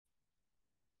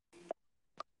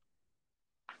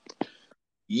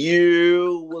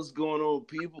What's going on,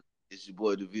 people? It's your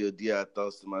boy, DeVille D.I.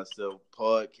 Thoughts to Myself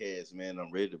podcast, man. I'm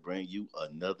ready to bring you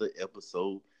another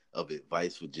episode of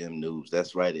Advice for Gym Noobs.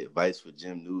 That's right, Advice for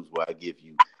Gym Noobs, where I give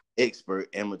you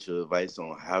expert amateur advice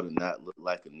on how to not look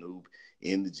like a noob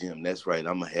in the gym. That's right,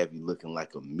 I'm going to have you looking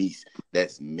like a meese.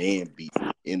 That's man beast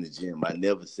in the gym. I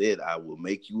never said I will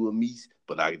make you a meese,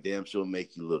 but I damn sure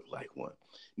make you look like one.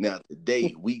 Now,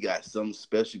 today, we got something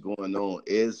special going on,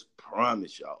 as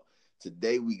promised, y'all.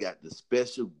 Today we got the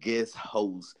special guest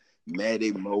host,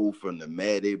 Maddie Mo from the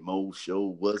Maddie Mo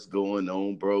Show. What's going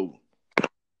on, bro?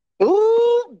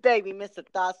 Ooh, baby, Mr.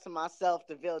 Thoughts to Myself,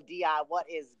 DeVille D.I. What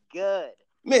is good?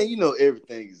 Man, you know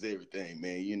everything is everything,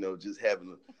 man. You know, just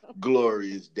having a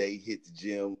glorious day, hit the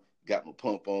gym, got my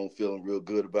pump on, feeling real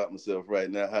good about myself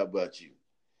right now. How about you?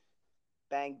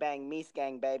 Bang, bang, Meese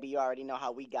gang, baby. You already know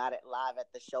how we got it live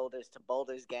at the Shoulders to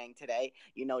Boulders gang today.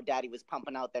 You know, Daddy was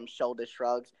pumping out them shoulder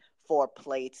shrugs, 4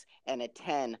 plates, and a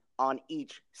 10 on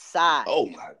each side Oh,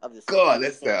 my of the God,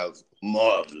 that screen. sounds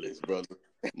marvelous, brother.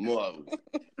 Marvelous.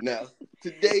 Now,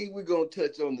 today we're going to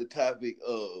touch on the topic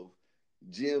of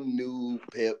gym noob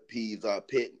pet peeves, our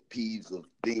pet peeves of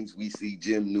things we see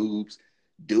gym noobs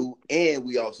do, and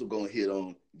we also gonna hit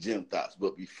on gym thoughts.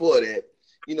 But before that,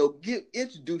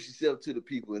 introduce yourself to the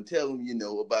people and tell them,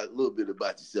 about a little bit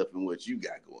about yourself and what you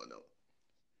got going on.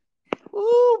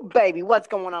 Ooh, baby, what's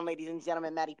going on, ladies and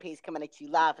gentlemen? Maddie Pace coming at you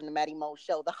live from the Maddie Mo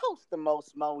Show, the host, the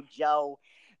most mojo.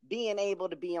 Being able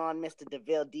to be on Mr.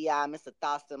 DeVille D.I., Mr.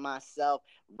 Thoughts to Myself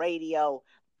radio.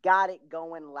 Got it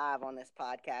going live on this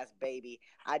podcast, baby.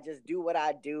 I just do what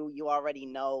I do. You already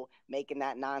know, making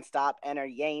that nonstop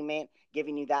entertainment,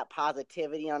 giving you that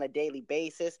positivity on a daily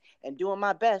basis, and doing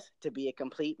my best to be a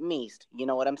complete meast. You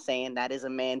know what I'm saying? That is a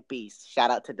man beast.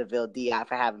 Shout out to DeVille D.I.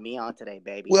 for having me on today,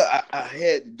 baby. Well, I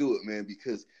had to do it, man,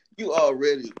 because you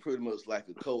already pretty much like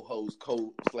a co-host,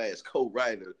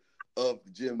 co/co-writer of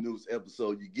the Gym News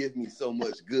episode. You give me so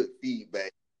much good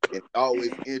feedback and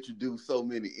always introduce so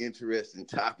many interesting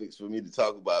topics for me to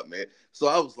talk about, man. So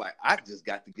I was like, I just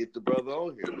got to get the brother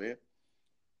on here, man.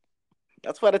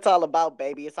 That's what it's all about,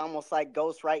 baby. It's almost like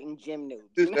ghostwriting gym news.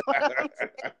 You know what I'm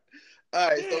saying? All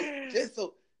right,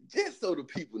 so just so the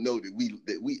people know that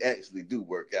we actually do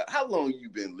work out. How long you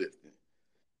been lifting?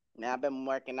 Now, I've been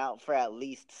working out for at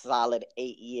least solid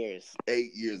 8 years.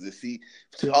 8 years. And see,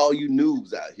 to all you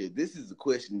noobs out here, this is a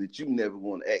question that you never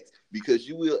want to ask because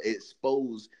you will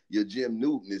expose your gym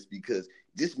noobness because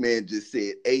this man just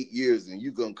said 8 years and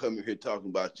you're going to come in here talking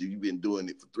about you've been doing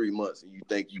it for 3 months and you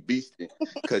think you beasting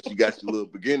because you got your little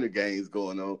beginner games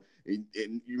going on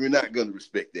and you're not going to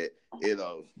respect that at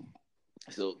all.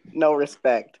 So no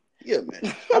respect. Yeah,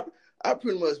 man. I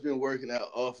pretty much been working out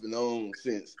off and on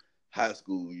since high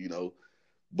school,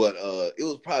 but it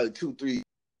was probably 2-3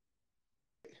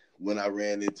 when I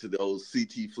ran into those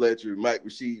CT Fletcher and Mike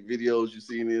Rashid videos. You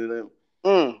seen any of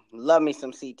them? Love me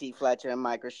some CT Fletcher and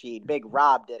Mike Rashid. Big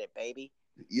Rob did it, baby.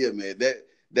 Yeah, man.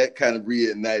 That kind of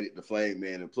reignited the flame,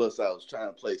 man. And plus, I was trying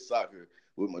to play soccer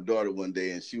with my daughter one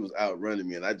day, and she was outrunning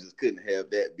me, and I just couldn't have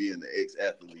that being the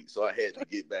ex-athlete. So I had to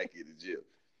get back in the gym.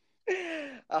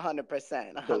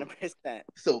 100%.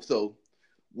 So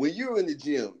when you're in the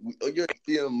gym, your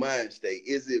gym mind state,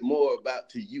 is it more about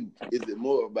to you? Is it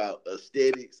more about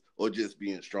aesthetics or just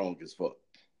being strong as fuck?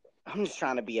 I'm just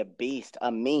trying to be a beast, a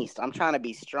meast. I'm trying to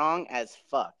be strong as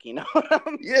fuck, you know what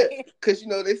I'm Yeah, saying? because,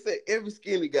 they say every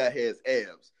skinny guy has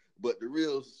abs, but the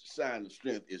real sign of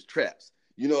strength is traps.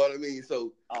 You know what I mean?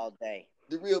 So all day.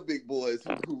 The real big boys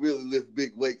who really lift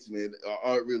big weights, man,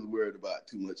 aren't really worried about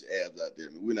too much abs out there.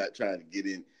 I mean, we're not trying to get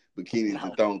in bikinis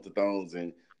and thongs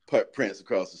and prance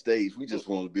across the stage. We just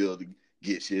want to be able to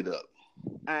get shit up.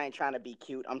 I ain't trying to be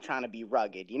cute. I'm trying to be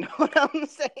rugged. You know what I'm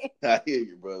saying? I hear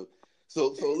you, bro.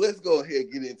 So let's go ahead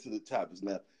and get into the topics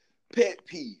now. Pet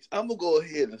peeves. I'm going to go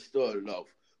ahead and start it off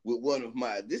with one of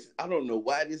my, I don't know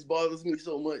why this bothers me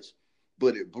so much,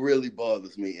 but it really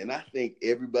bothers me. And I think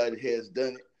everybody has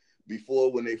done it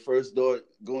before when they first started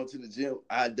going to the gym.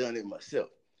 I done it myself.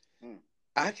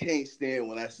 I can't stand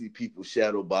when I see people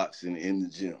shadow boxing in the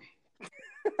gym.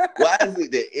 Why is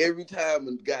it that every time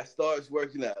a guy starts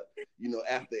working out,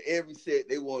 after every set,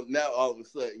 they want now all of a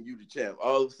sudden you the champ.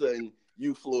 All of a sudden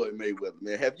you Floyd Mayweather,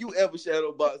 man. Have you ever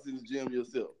shadow boxed in the gym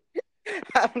yourself?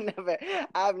 I've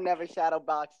never shadow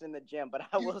boxed in the gym, but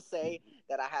I will say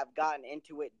that I have gotten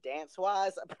into it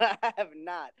dance-wise, but I have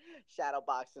not shadow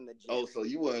boxed in the gym. Oh, so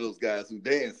you one of those guys who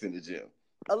dance in the gym?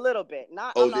 A little bit. I'm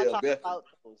not talking about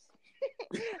those.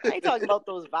 I ain't talking about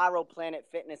those viral Planet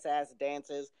Fitness ass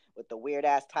dances with the weird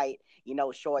ass tight,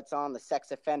 shorts on, the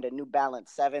sex offender New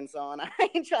Balance 7s on. I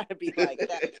ain't trying to be like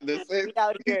that. We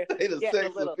out here the getting a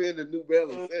sex little offender New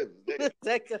Balance 7s.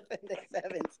 sex offender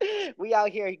 7s. We out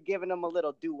here giving them a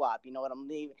little doo-wop. You know what I'm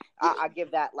leaving? I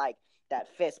give that that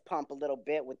fist pump a little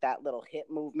bit with that little hip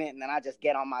movement, and then I just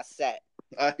get on my set.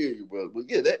 I hear you, brother. But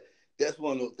yeah, that's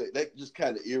one of those things that just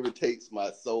kind of irritates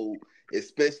my soul,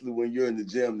 especially when you're in the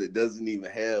gym that doesn't even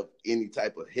have any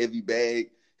type of heavy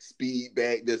bag, speed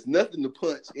bag. There's nothing to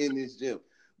punch in this gym.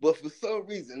 But for some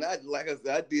reason, like I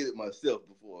said, I did it myself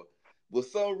before. For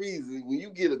some reason, when you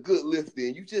get a good lift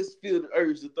in, you just feel the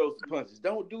urge to throw some punches.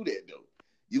 Don't do that, though.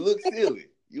 You look silly.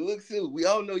 We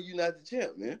all know you're not the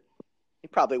champ, man. He's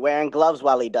probably wearing gloves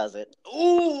while he does it.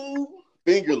 Ooh,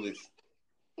 fingerless.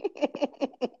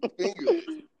 Fingerless.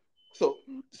 So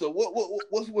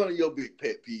what's one of your big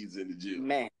pet peeves in the gym?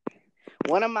 Man,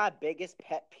 one of my biggest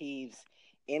pet peeves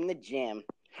in the gym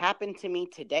happened to me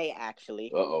today,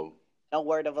 actually. Uh-oh. No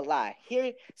word of a lie.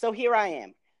 Here I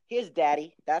am. Here's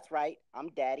Daddy. That's right. I'm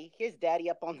Daddy. Here's Daddy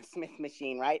up on the Smith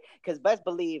machine, right? Because best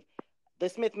believe the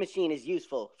Smith machine is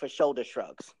useful for shoulder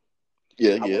shrugs.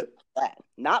 Yeah.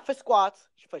 Not for squats,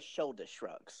 for shoulder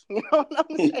shrugs. You know what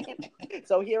I'm saying?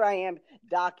 So here I am,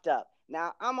 docked up.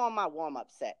 Now, I'm on my warm-up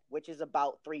set, which is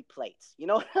about 3 plates. You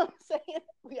know what I'm saying?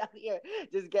 We out here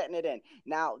just getting it in.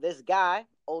 Now, this guy,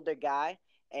 older guy,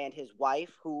 and his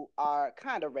wife, who are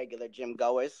kind of regular gym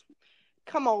goers,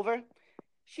 come over.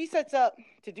 She sets up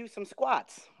to do some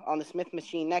squats on the Smith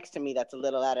machine next to me that's a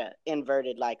little at an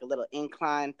inverted, like a little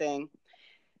incline thing.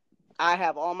 I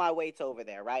have all my weights over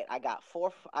there, right? I got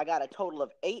a total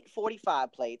of 8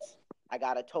 45 plates. I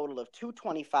got a total of 2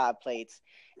 25 plates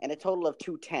and a total of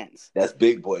 2 10s. That's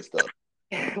big boy stuff.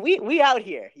 we out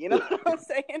here, you know what I'm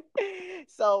saying?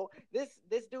 So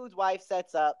this dude's wife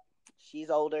sets up. She's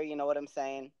older, you know what I'm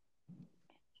saying?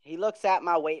 He looks at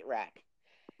my weight rack.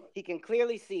 He can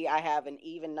clearly see I have an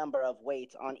even number of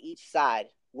weights on each side,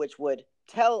 which would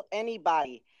tell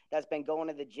anybody that's been going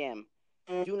to the gym,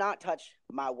 do not touch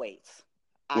my weights.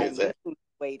 I'm using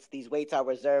weights. These weights are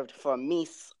reserved for me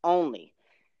only.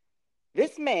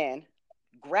 This man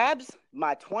grabs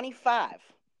my 25,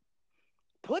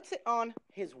 puts it on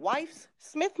his wife's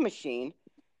Smith machine,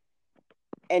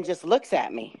 and just looks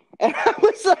at me. And I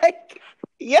was like,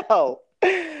 yo,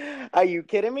 are you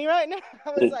kidding me right now?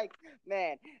 I was like,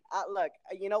 man, look,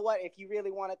 you know what? If you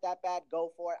really want it that bad,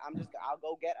 go for it. I'll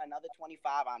go get another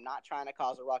 25. I'm not trying to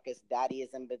cause a ruckus. Daddy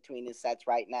is in between his sets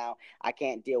right now. I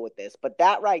can't deal with this. But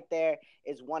that right there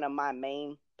is one of my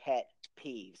main pet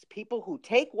peeves. People who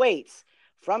take weights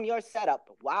from your setup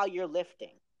while you're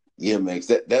lifting. Yeah, man,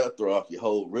 that'll throw off your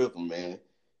whole rhythm, man.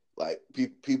 Like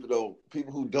people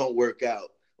who don't work out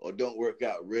or don't work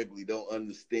out regularly don't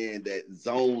understand that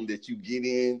zone that you get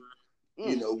in.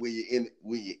 You know, when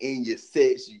you're in your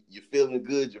sets, you're feeling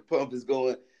good, your pump is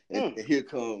going, and here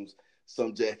comes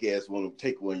some jackass want to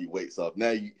take one of your weights off.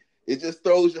 Now it just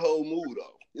throws your whole mood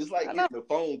off. It's like getting a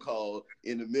phone call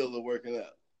in the middle of working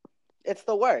out. It's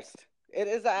the worst. It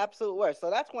is the absolute worst. So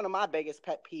that's one of my biggest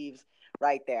pet peeves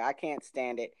right there. I can't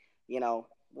stand it. You know,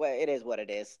 well, it is what it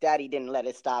is. Daddy didn't let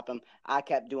it stop him. I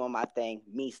kept doing my thing,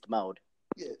 meast mode.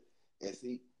 Yeah, and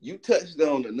see, you touched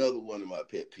on another one of my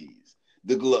pet peeves,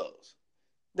 the gloves.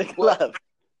 The glove.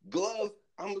 Gloves,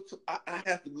 I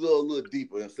have to go a little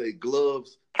deeper and say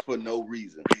gloves for no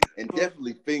reason. And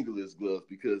definitely fingerless gloves,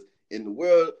 because in the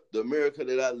world, the America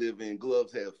that I live in,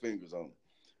 gloves have fingers on them.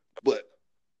 But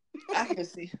I can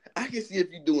see if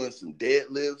you're doing some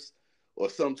deadlifts or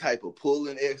some type of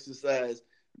pulling exercise,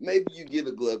 maybe you get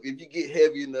a glove. If you get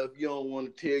heavy enough, you don't want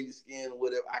to tear your skin or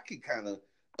whatever. I can kind of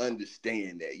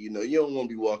understand that. You know, you don't want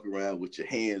to be walking around with your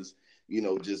hands, you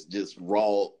know, just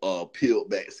raw, peeled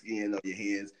back skin on your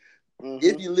hands. Mm-hmm.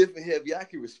 If you're lifting heavy, I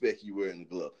can respect you wearing a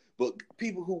glove. But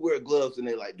people who wear gloves and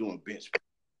they like doing bench press,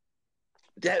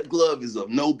 that glove is of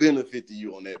no benefit to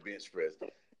you on that bench press.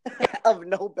 Of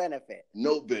no benefit.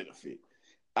 No benefit.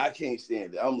 I can't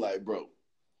stand it. I'm like, bro,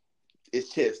 it's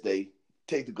chest day.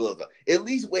 Take the gloves off. At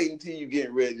least wait until you're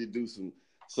getting ready to do some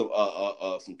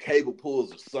cable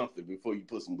pulls or something before you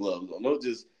put some gloves on. Don't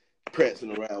just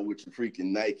prancing around with your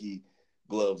freaking Nike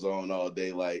gloves on all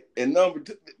day. Like, and number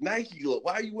two, Nike gloves.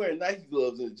 Why are you wearing Nike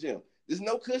gloves in the gym? There's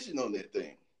no cushion on that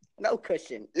thing. No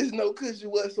cushion. There's no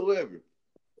cushion whatsoever.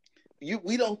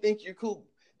 We don't think you're cool,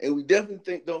 and we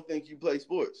definitely don't think you play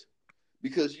sports,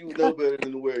 because you know better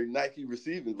than to wear Nike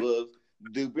receiving gloves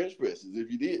to do bench presses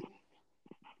if you did.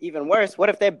 Even worse, what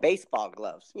if they're baseball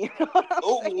gloves? You know what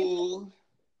I'm saying?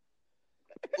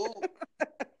 Ooh.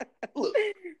 Look,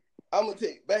 I'm gonna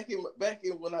take back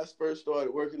in when I first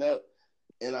started working out,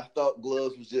 and I thought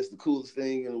gloves was just the coolest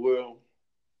thing in the world.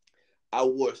 I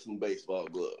wore some baseball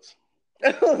gloves.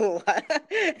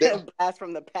 Blast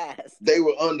from the past. They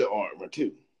were Under Armour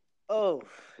too. Oh,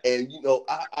 And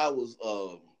I was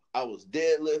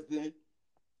deadlifting,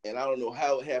 and I don't know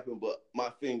how it happened, but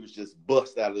my fingers just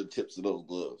bust out of the tips of those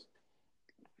gloves.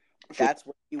 That's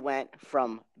where you went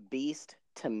from beast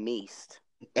to meast.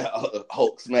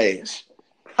 Hulk smash.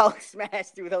 Hulk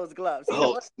smashed through those gloves.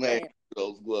 Hulk smash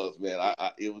those gloves, man.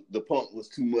 The pump was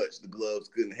too much. The gloves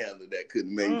couldn't handle that.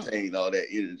 Couldn't maintain all that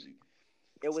energy.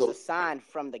 It was a sign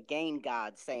from the game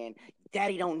god saying,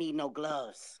 "Daddy don't need no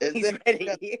gloves. He's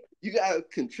ready." You gotta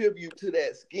contribute to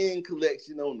that skin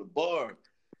collection on the bar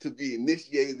to be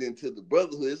initiated into the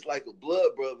brotherhood. It's like a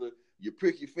blood brother. You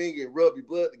prick your finger and rub your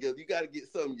blood together. You got to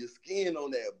get some of your skin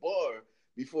on that bar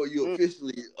before you're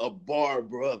officially a bar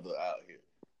brother out here.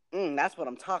 That's what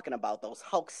I'm talking about. Those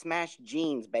Hulk smash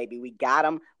jeans, baby. We got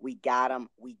them. We got them.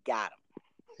 We got them.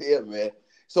 Yeah, man.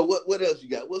 So what else you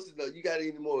got? You got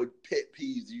any more pet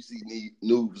peeves you see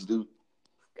noobs do?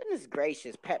 Goodness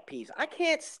gracious, pet peeves. I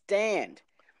can't stand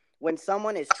when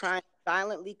someone is trying to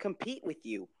silently compete with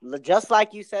you. Just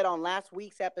like you said on last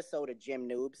week's episode of Gym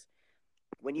Noobs,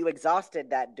 when you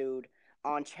exhausted that dude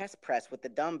on chest press with the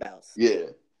dumbbells. Yeah.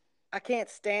 I can't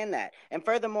stand that. And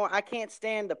furthermore, I can't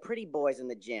stand the pretty boys in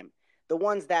the gym. The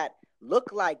ones that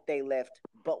look like they lift,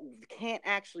 but can't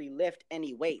actually lift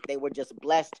any weight. They were just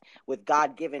blessed with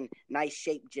God-given nice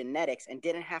shaped genetics and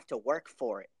didn't have to work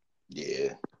for it.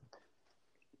 Yeah.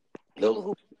 People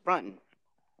who fronting.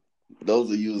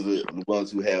 Those are usually the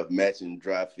ones who have matching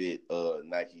dry fit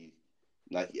Nike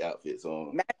outfits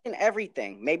on. Matching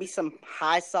everything. Maybe some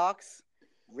high socks,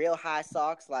 real high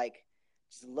socks, like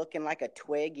just looking like a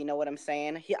twig. You know what I'm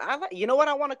saying? You know what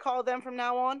I want to call them from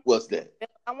now on? What's that?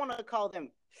 I want to call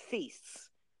them feasts.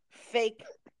 Fake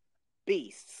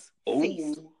beasts.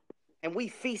 Feast. And we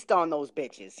feast on those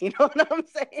bitches. You know what I'm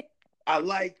saying? I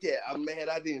like that. I'm mad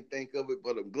I didn't think of it,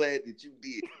 but I'm glad that you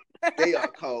did. They are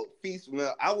called feasts.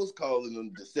 Now, I was calling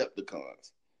them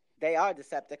Decepticons. They are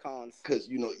Decepticons. Because,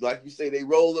 like you say, they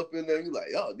roll up in there. You're like,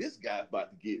 oh, this guy's about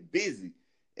to get busy.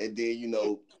 And then,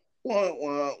 wah,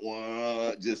 wah,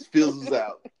 wah, just fizzles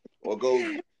out. Or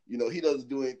goes, he doesn't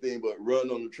do anything but run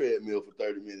on the treadmill for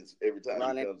 30 minutes every time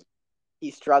he comes.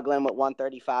 He's struggling with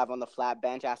 135 on the flat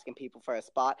bench, asking people for a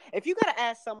spot. If you got to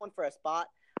ask someone for a spot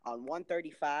on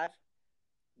 135,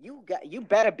 you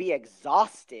better be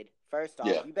exhausted. First off,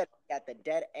 You better be at the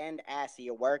dead end ass of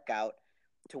your workout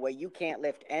to where you can't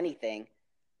lift anything.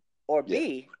 Or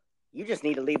B, you just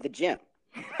need to leave the gym.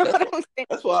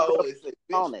 That's why I always say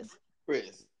bench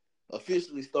press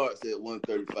officially starts at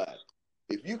 135.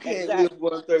 If you can't lift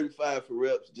 135 for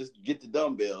reps, just get the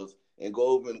dumbbells and go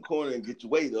over in the corner and get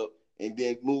your weight up and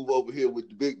then move over here with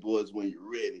the big boys when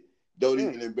you're ready. Don't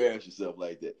even embarrass yourself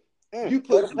like that. You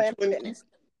put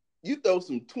you throw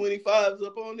some 25s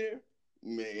up on there,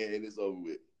 man, it's over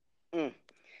with.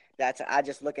 I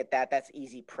just look at that. That's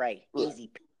easy prey.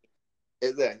 Easy.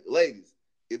 Exactly. Ladies,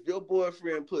 if your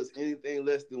boyfriend puts anything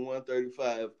less than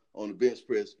 135 on the bench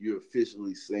press, you're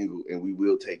officially single and we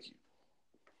will take you.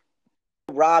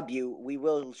 Rob you, we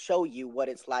will show you what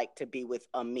it's like to be with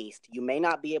a meast. You may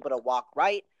not be able to walk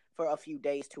right for a few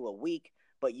days to a week,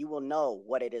 but you will know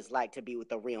what it is like to be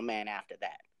with a real man after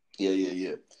that.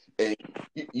 Yeah. And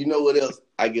you know what else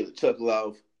I get a chuckle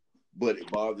off, but it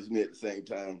bothers me at the same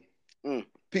time?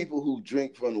 People who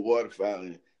drink from the water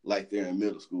fountain like they're in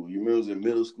middle school. You remember in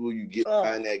middle school, you get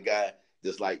behind that guy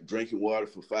that's like drinking water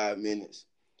for 5 minutes.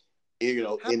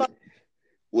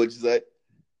 What'd you say?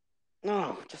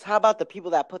 No, just how about the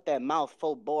people that put their mouth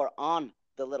full bore on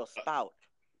the little spout?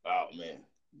 Oh, man.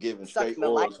 Giving straight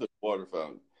oil to the water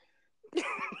fountain.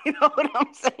 You know what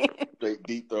I'm saying? Straight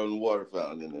deep throwing the water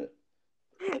fountain in there.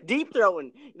 Deep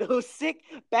throwing. Those sick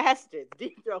bastards.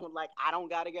 Deep throwing like, I don't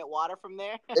got to get water from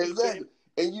there. Exactly.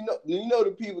 And you know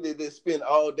the people that spend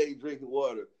all day drinking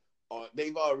water,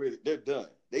 they're done.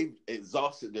 They've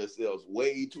exhausted themselves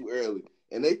way too early.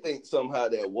 And they think somehow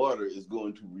that water is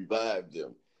going to revive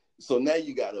them. So now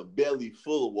you got a belly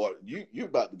full of water. You're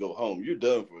about to go home. You're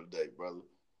done for the day, brother.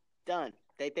 Done.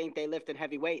 They think they lifting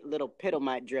heavy weight. Little piddle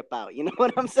might drip out. You know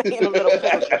what I'm saying? A little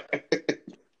piddle.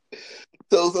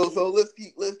 So let's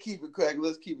keep it cracking.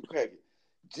 Let's keep it cracking.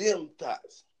 Gym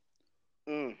thoughts.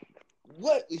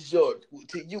 What is your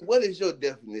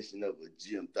definition of a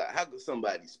gym thought? How could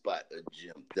somebody spot a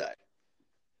gym thought?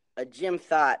 A gym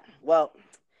thought. Well,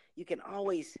 you can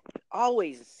always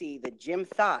see the gym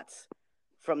thoughts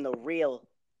from the real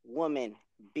woman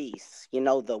beasts.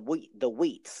 The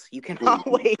wheats. You can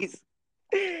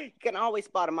You can always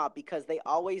spot them out because they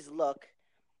always look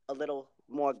a little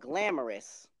more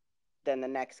glamorous than the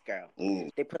next girl.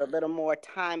 They put a little more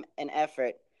time and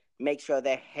effort, make sure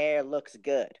their hair looks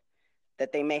good,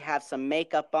 that they may have some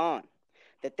makeup on,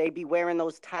 that they be wearing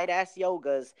those tight ass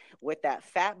yogas with that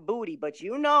fat booty, but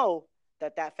you know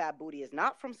that fat booty is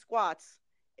not from squats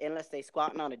unless they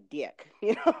squatting on a dick.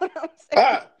 You know what I'm saying?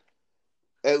 Ah!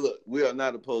 Hey, look, we are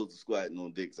not opposed to squatting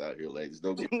on dicks out here, ladies.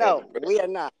 Don't get mad. No, we are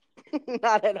not.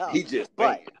 Not at all. He just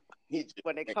but banging. He just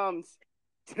when it banging. comes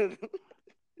to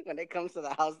when it comes to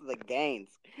the house of the Gaines,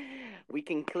 we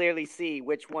can clearly see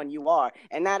which one you are,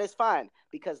 and that is fine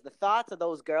because the thoughts of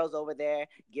those girls over there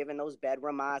giving those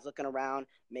bedroom eyes, looking around,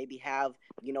 maybe have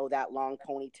that long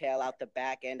ponytail out the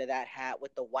back end of that hat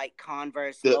with the white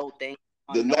Converse low thing,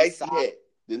 the Nike hat,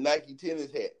 the Nike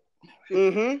tennis hat.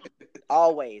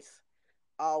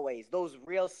 Always those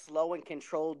real slow and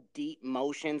controlled deep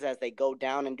motions as they go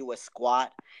down and do a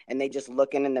squat and they just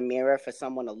looking in the mirror for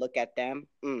someone to look at them.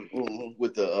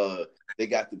 With the they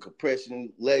got the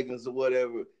compression leggings or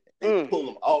whatever. They pull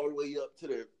them all the way up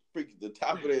to the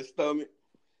top of their stomach.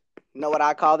 You know what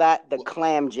I call that? The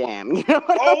clam jam. You know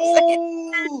what I'm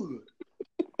saying?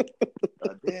 A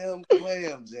damn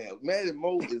clam jam. Matty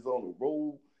Mo is on the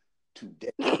road to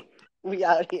death. We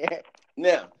out here.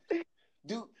 Now,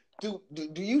 do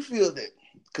you feel that?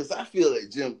 Because I feel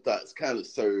that gym thoughts kind of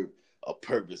serve a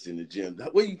purpose in the gym.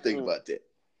 What do you think about that?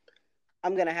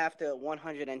 I'm going to have to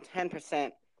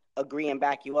 110% agree and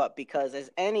back you up because as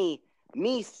any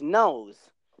Meese knows,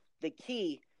 the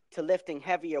key to lifting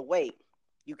heavier weight,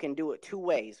 you can do it two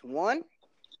ways. One,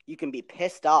 you can be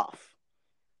pissed off.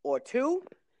 Or two,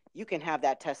 you can have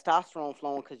that testosterone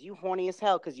flowing because you horny as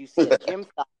hell because you see a gym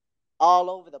thought all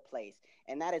over the place.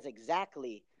 And that is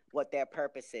exactly what their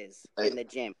purpose is in the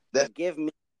gym. Give me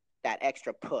that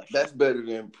extra push. That's better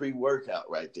than pre-workout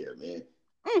right there, man.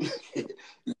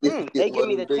 They give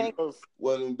me the tingles.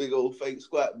 One of them big old fake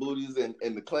squat booties and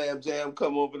the clam jam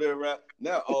come over there around.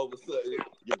 Now all of a sudden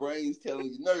your brain's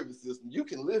telling your nervous system you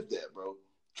can lift that, bro.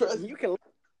 Trust me. You can.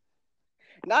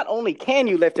 Not only can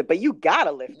you lift it, but you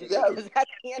gotta lift it. Because at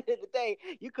the end of the day,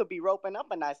 you could be roping up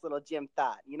a nice little gym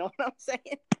thought. You know what I'm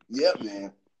saying? Yeah,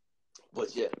 man.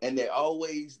 But yeah, and they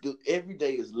always do. Every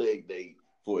day is leg day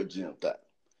for a gym thought.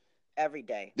 Every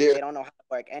day. They don't know how to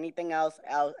work anything else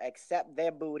except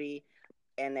their booty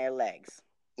and their legs.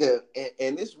 Yeah,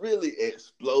 and it's really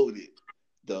exploded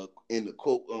in the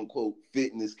quote unquote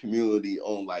fitness community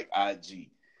on like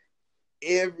IG.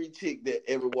 Every chick that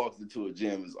ever walks into a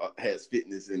gym has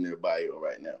fitness in their bio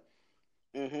right now.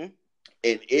 And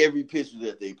every picture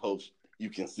that they post, you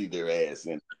can see their ass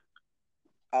in it.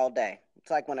 All day.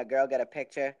 It's like when a girl get a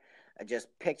picture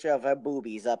of her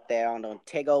boobies up there on those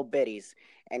tig old bitties,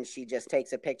 and she just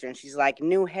takes a picture and she's like,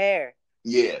 new hair.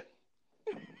 Yeah.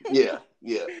 Girl,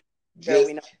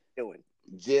 we know what you're doing.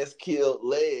 Just killed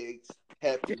legs,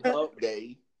 happy hump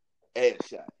day, ass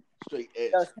shot. Straight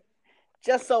ass shot.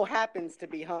 Just so happens to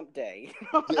be hump day.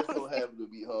 Just so happens to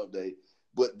be hump day.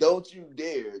 But don't you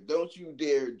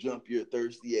dare jump your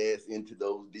thirsty ass into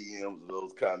those DMs or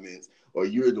those comments, or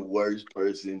you're the worst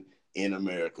person in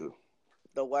America.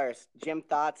 The worst. Gym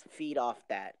thoughts feed off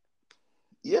that.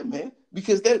 Yeah, man.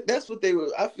 Because that's what they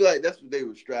were. I feel like that's what they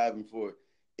were striving for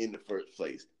in the first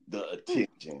place. The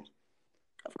attention.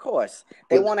 Of course.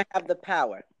 They want to have the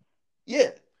power. Yeah.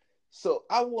 So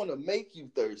I want to make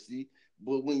you thirsty,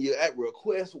 but when you're at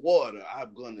request water,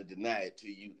 I'm going to deny it to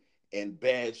you and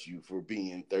bash you for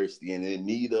being thirsty and in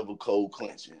need of a cold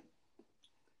cleansing.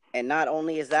 And not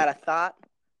only is that a thought,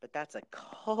 but that's a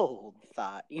cold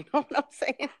thought. You know what I'm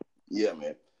saying? Yeah,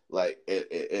 man. Like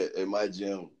at my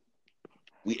gym,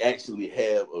 we actually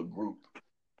have a group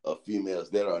of females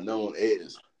that are known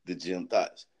as the gym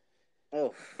thoughts.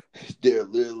 Oh, they're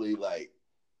literally like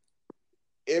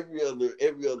every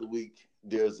other week.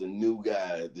 There's a new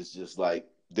guy that's just like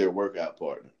their workout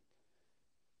partner.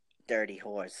 Dirty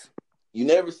horse. You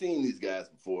never seen these guys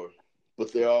before,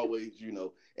 but they're always,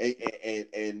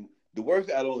 and the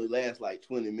workout only lasts like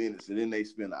 20 minutes, and then they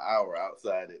spend an hour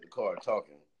outside at the car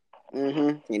talking.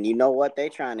 And you know what they're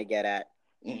trying to get at.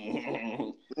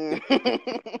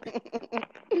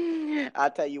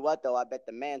 I'll tell you what, though, I bet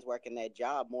the man's working their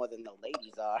job more than the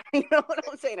ladies are. You know what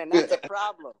I'm saying? And that's a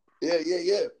problem.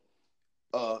 Yeah.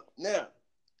 Now,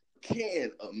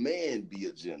 can a man be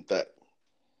a gym thot?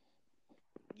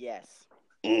 Yes.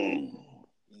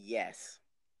 Yes.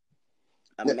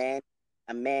 A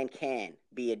man can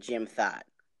be a gym thot.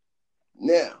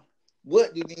 Now,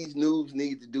 what do these noobs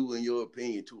need to do, in your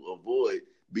opinion, to avoid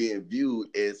being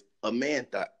viewed as a man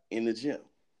thot in the gym?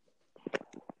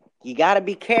 You got to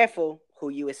be careful who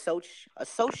you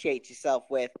associate yourself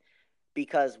with,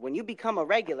 because when you become a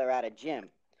regular at a gym,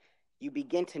 you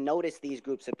begin to notice these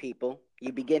groups of people.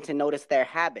 You begin to notice their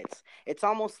habits. It's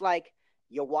almost like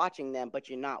you're watching them, but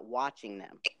you're not watching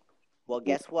them. Well,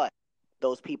 guess what?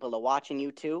 Those people are watching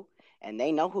you too, and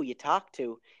they know who you talk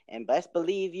to. And best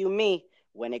believe you me,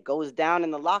 when it goes down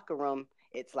in the locker room,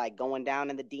 it's like going down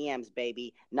in the DMs,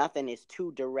 baby. Nothing is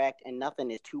too direct and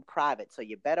nothing is too private. So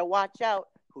you better watch out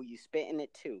who you spitting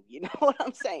it to. You know what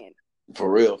I'm saying? For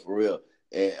real, for real.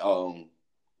 And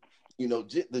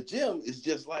the gym is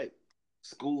just like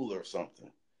school or something.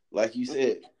 Like you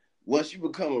said, once you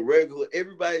become a regular,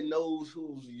 everybody knows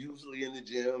who's usually in the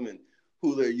gym and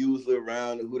who they're usually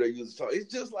around and who they're usually talking.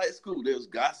 It's just like school. There's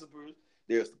gossipers,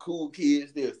 there's the cool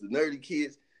kids, there's the nerdy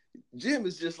kids. Gym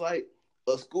is just like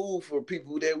a school for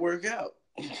people that work out.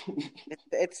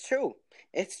 It's true.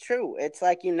 It's true. It's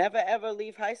like you never ever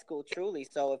leave high school, truly.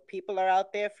 So if people are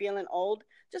out there feeling old,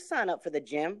 just sign up for the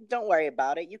gym. Don't worry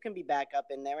about it. You can be back up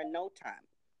in there in no time.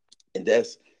 And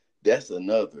that's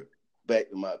another, back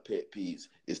to my pet peeves.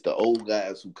 It's the old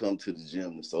guys who come to the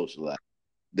gym to socialize.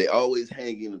 They always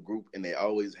hang in a group and they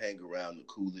always hang around the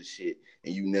coolest shit,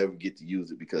 and you never get to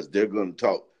use it because they're going to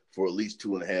talk for at least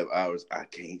 2.5 hours. I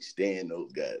can't stand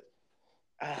those guys.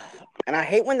 And I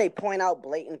hate when they point out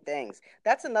blatant things.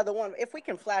 That's another one. If we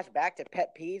can flash back to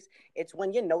pet peeves, it's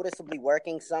when you're noticeably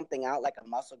working something out, like a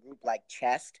muscle group like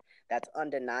chest, that's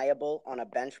undeniable on a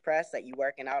bench press that you're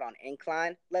working out on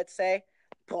incline, let's say,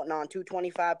 putting on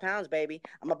 225 pounds, baby.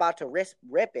 I'm about to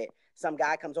rip it. Some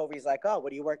guy comes over, he's like, oh,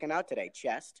 what are you working out today?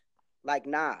 Chest? Like,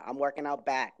 nah, I'm working out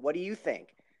back. What do you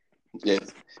think?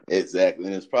 Yes, exactly.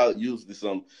 And it's probably usually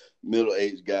some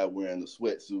middle-aged guy wearing a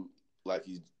sweatsuit like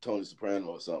he's Tony Soprano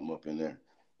or something up in there.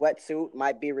 Wetsuit,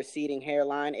 might be receding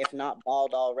hairline, if not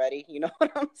bald already. You know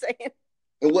what I'm saying?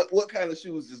 And what kind of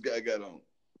shoes this guy got on?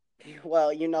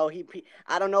 Well,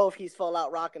 I don't know if he's full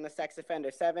out rocking the Sex Offender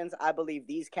 7s. I believe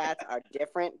these cats are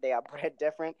different. They are bred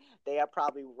different. They are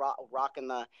probably rocking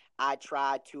the I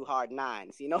tried too hard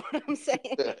 9s. You know what I'm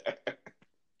saying?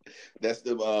 That's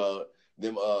them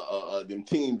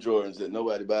team Jordans that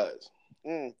nobody buys.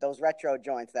 Those retro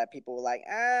joints that people were like,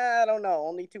 I don't know,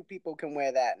 only 2 people can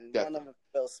wear that, and one of them is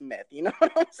Will Smith. You know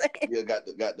what I'm saying? Yeah,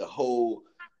 got the whole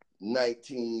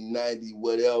 1990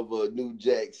 whatever New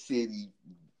Jack City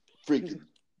freaking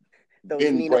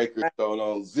windbreakers going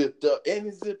on, zipped up, and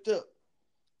it's zipped up.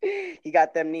 He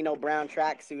got them Nino Brown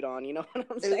tracksuit on. You know what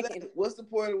I'm saying? Exactly. What's the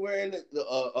point of wearing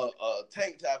the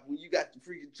tank top when you got the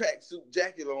freaking tracksuit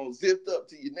jacket on, zipped up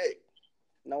to your neck?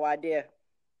 No idea.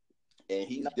 And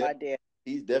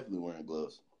he's definitely wearing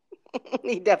gloves.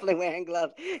 He's definitely wearing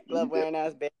gloves. Glove wearing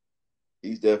ass bitch.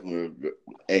 He's definitely,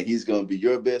 and he's gonna be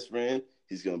your best friend.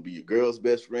 He's gonna be your girl's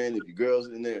best friend. If your girl's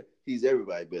in there, he's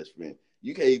everybody's best friend.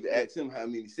 You can't even ask him how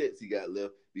many sets he got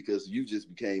left because you just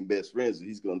became best friends, and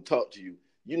he's gonna talk to you.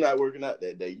 You're not working out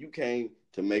that day. You came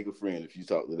to make a friend if you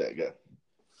talk to that guy.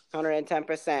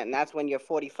 110%. And that's when your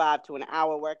 45 to an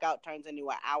hour workout turns into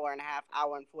an hour and a half,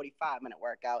 hour and 45-minute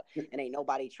workout. And ain't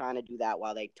nobody trying to do that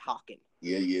while they talking.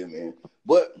 Yeah, man.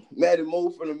 But Matty Mo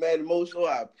from the Matty Mo Show,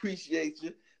 I appreciate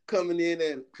you coming in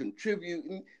and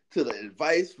contributing to the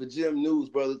Advice for Gym News,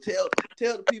 brother. Tell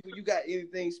the people you got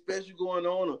anything special going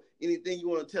on or anything you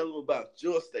want to tell them about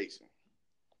your station.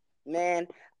 Man,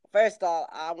 first off,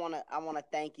 I wanna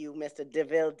thank you, Mr.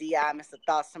 DeVille D.I., Mr.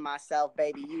 Thoughts to Myself,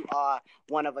 baby. You are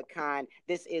one of a kind.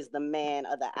 This is the man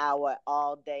of the hour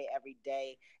all day,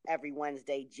 every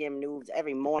Wednesday, gym news,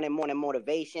 every morning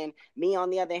motivation. Me, on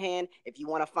the other hand, if you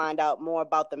want to find out more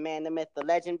about the man, the myth, the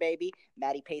legend, baby,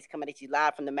 Matty Pace coming at you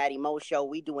live from the Matty Mo Show.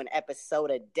 We do an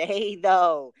episode a day,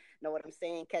 though. Know what I'm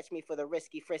saying? Catch me for the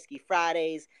Risky Frisky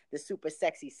Fridays, the Super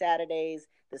Sexy Saturdays,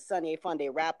 the Sunday Funday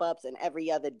wrap-ups, and every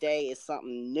other day is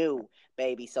something new,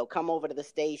 baby. So come over to the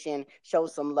station, show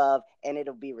some love, and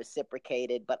it'll be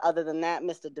reciprocated. But other than that,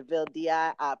 Mr. DeVille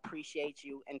D.I., I appreciate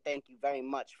you, and thank you very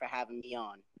much for having me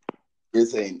on.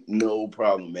 This ain't no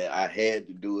problem, man. I had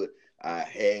to do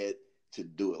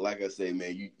it. Like I say,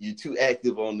 man, you're too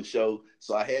active on the show,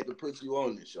 so I had to put you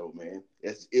on the show, man.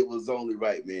 It was only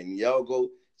right, man. Y'all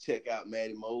go check out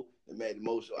Matty Mo, the Matty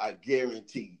Mo Show. I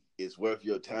guarantee it's worth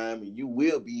your time, and you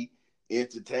will be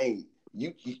entertained.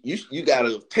 You got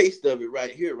a taste of it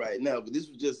right here, right now, but this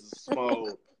was just a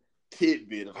small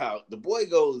tidbit of how the boy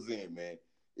goes in, man.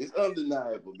 It's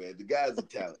undeniable, man. The guy's a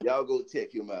talent. Y'all go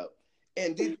check him out.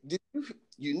 And did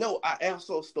you know, I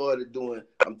also started doing,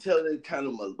 I'm telling you kind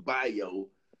of my bio,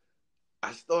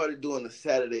 I started doing a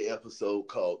Saturday episode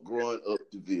called Growing Up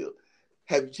DeVille.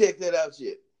 Have you checked that out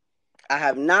yet? I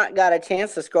have not got a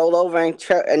chance to scroll over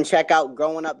and check out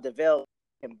Growing Up DeVille.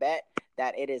 can bet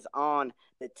that it is on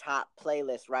the top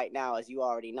playlist right now. As you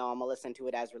already know, I'm gonna listen to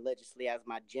it as religiously as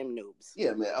my gym noobs.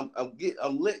 Yeah, man,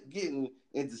 getting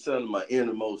into some of my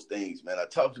innermost things, man. I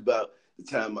talked about the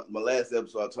time, my last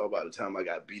episode, I talked about the time I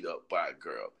got beat up by a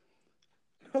girl.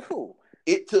 Ooh.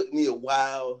 It took me a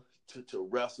while to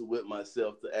wrestle with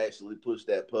myself to actually push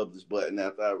that publish button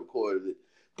after I recorded it.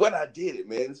 But I did it,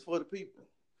 man. It's for the people.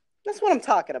 That's what I'm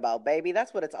talking about, baby.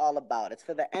 That's what it's all about. It's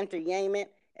for the entertainment,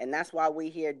 and that's why we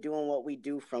here doing what we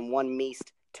do from one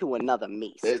meast to another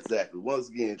meast. Exactly. Once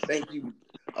again, thank you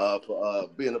for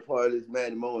being a part of this,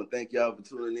 Matty Mo, and thank y'all for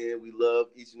tuning in. We love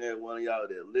each and every one of y'all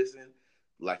that listen.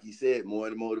 Like you said,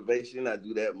 Morning Motivation. I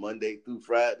do that Monday through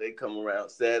Friday. Come around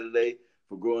Saturday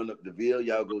for Growing Up DeVille.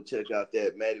 Y'all go check out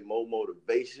that Matty Mo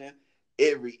Motivation.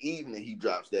 Every evening he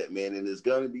drops that, man, and it's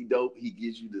gonna be dope. He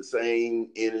gives you the same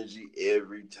energy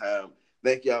every time.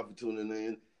 Thank y'all for tuning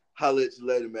in. Holla at you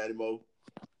later, Matty Mo.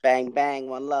 Bang, bang.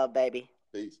 One love, baby.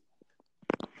 Peace.